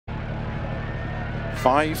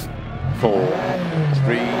5, 4,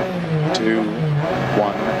 3, 2,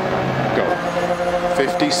 1, go.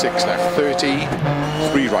 50, 6 left, 30,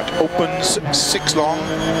 3 right, opens, 6 long,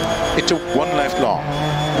 into 1 left long.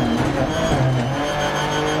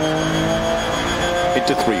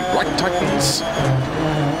 Into 3 right, tightens,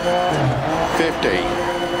 50,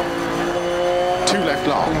 2 left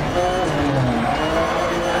long,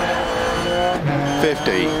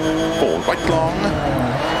 50, 4 right long,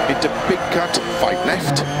 into big cut, 5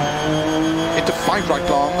 left, into 5 right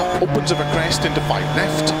long, opens of a crest, into 5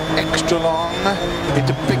 left, extra long,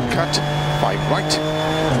 into big cut, 5 right,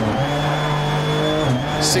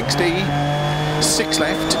 60, 6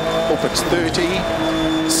 left, opens 30,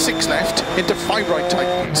 6 left, into 5 right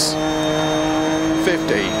tightens,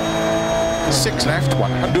 50, 6 left,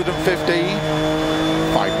 150,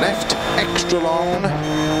 5 left, extra long,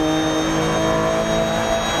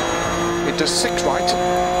 into 6 right,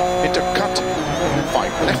 into cut,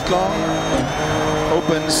 5 left long,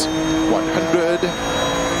 opens 100,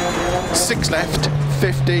 6 left,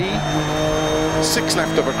 50, 6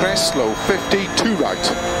 left of a crest, slow 50, 2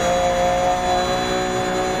 right,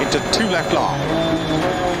 into 2 left long,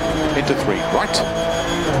 into 3 right,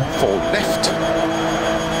 4 left,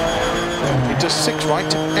 into 6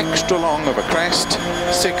 right, extra long of a crest,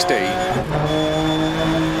 60,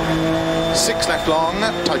 6 left long,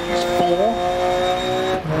 tightens 4,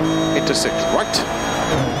 into 6 right,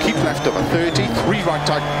 keep left of a 30, 3 right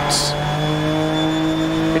tightens,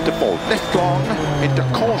 into 4 left long, into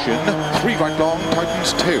caution, 3 right long,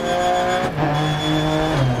 tightens 2,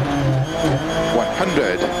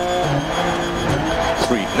 100,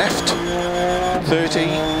 3 left, 30,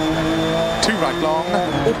 2 right long,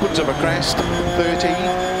 opens of a crest, 30,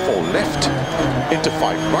 4 left, into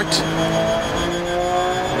 5 right,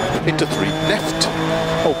 into 3 left,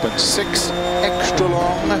 open 6, extra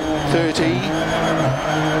long, 30,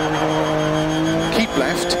 keep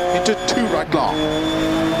left, into 2 right long,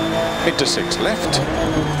 into 6 left,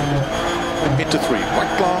 into 3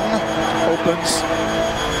 right long, opens,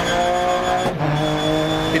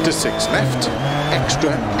 into 6 left,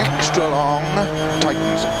 extra long,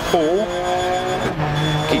 tightens 4,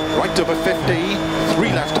 keep right over 50,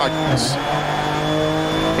 3 left tightens,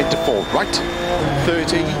 into 4 right,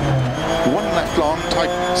 30, 1 left long,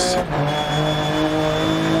 tightens,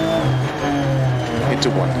 into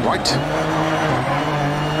 1 right,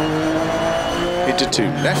 into 2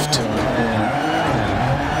 left,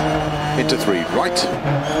 into 3 right,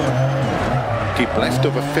 keep left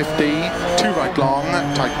over 50, 2 right long,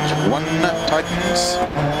 tightens 1, tightens,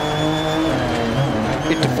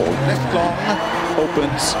 into 4 left long,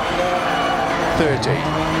 opens, 30,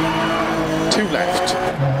 2 left,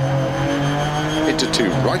 into 2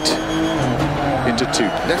 right, into 2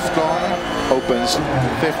 left long, opens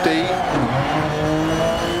 50,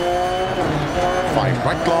 5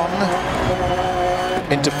 right long,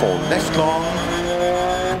 into 4 left long,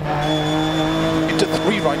 into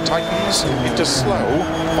 3 right tightens, into slow,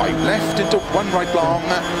 5 left, into 1 right long,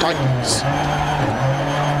 tightens,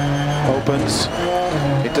 opens,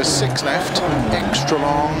 into 6 left, extra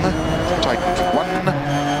long, tightens 1,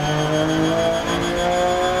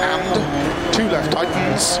 and 2 left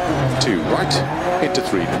tightens, 2 right, into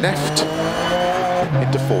 3 left,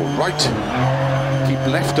 into 4 right, keep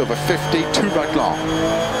left over 50, 2 right long,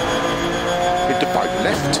 into 5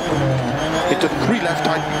 left, into 3 left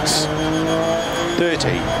tightens,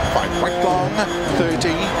 30, 5 right long, 30,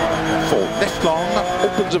 4 left long,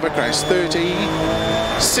 opens of a crest, 30,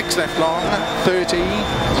 6 left long, 30,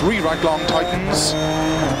 3 right long tightens,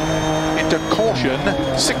 into caution,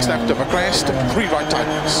 6 left of a crest, 3 right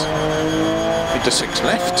tightens, into 6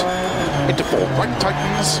 left, into 4 right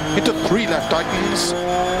tightens, into 3 left tightens,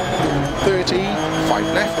 30, 5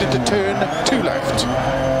 left, into turn, 2 left,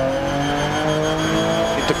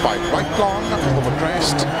 into 5 right long, over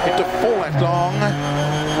crest, into 4 left long,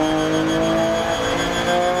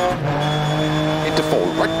 into 4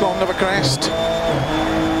 right long over crest,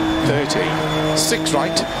 30, 6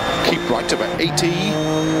 right, keep right over 80,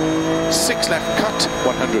 6 left cut,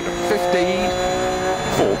 150,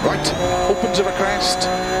 4 right, opens over crest,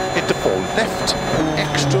 into 4 left,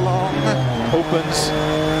 extra long, opens,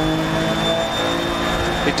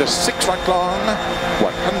 into 6 right long,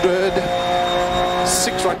 100,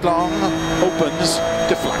 6 right long, opens,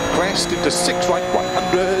 to flat crest, into 6 right,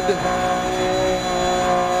 100,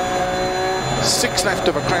 6 left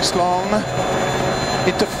of a crest long,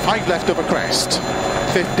 into 5 left of a crest,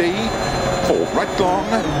 50, 4 right long,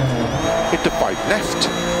 into 5 left,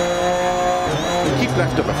 keep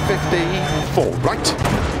left of a 50, 4 right,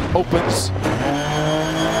 opens,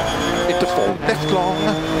 into 4 left long,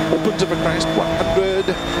 opens over crest 100,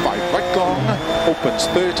 5 right long, opens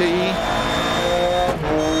 30,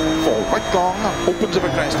 4 right long, opens over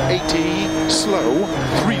crest 80, slow,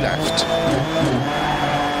 3 left.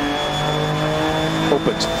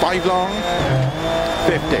 Opens 5 long,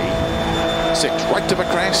 50, 6 right over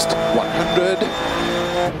crest, 100,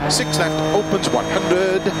 6 left, opens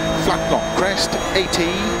 100, flat long crest, 80,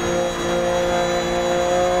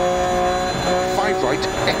 5 right,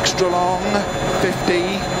 extra long,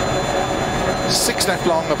 50, 6 left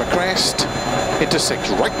long over crest, into 6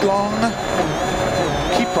 right long,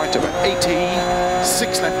 keep right over 80,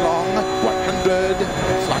 6 left long, 100,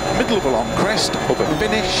 flat middle of a long crest, over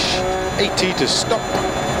finish, 80 to stop,